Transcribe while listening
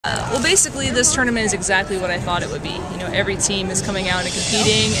Well, basically, this tournament is exactly what I thought it would be. You know, every team is coming out and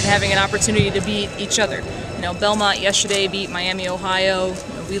competing and having an opportunity to beat each other. You know, Belmont yesterday beat Miami, Ohio. You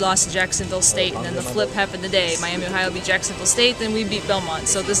know, we lost to Jacksonville State, and then the flip happened today. Miami, Ohio beat Jacksonville State, then we beat Belmont.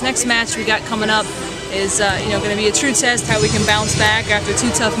 So this next match we got coming up is, you know, going to be a true test how we can bounce back after 2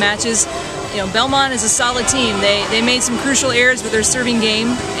 tough matches. You know, Belmont is a solid team. They made some crucial errors with their serving game,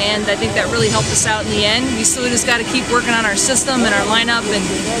 and I think that really helped us out in the end. We still just got to keep working on our system and our lineup, and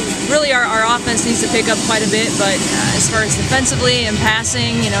really our offense needs to pick up quite a bit. But as far as defensively and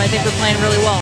passing, you know, I think we're playing really well.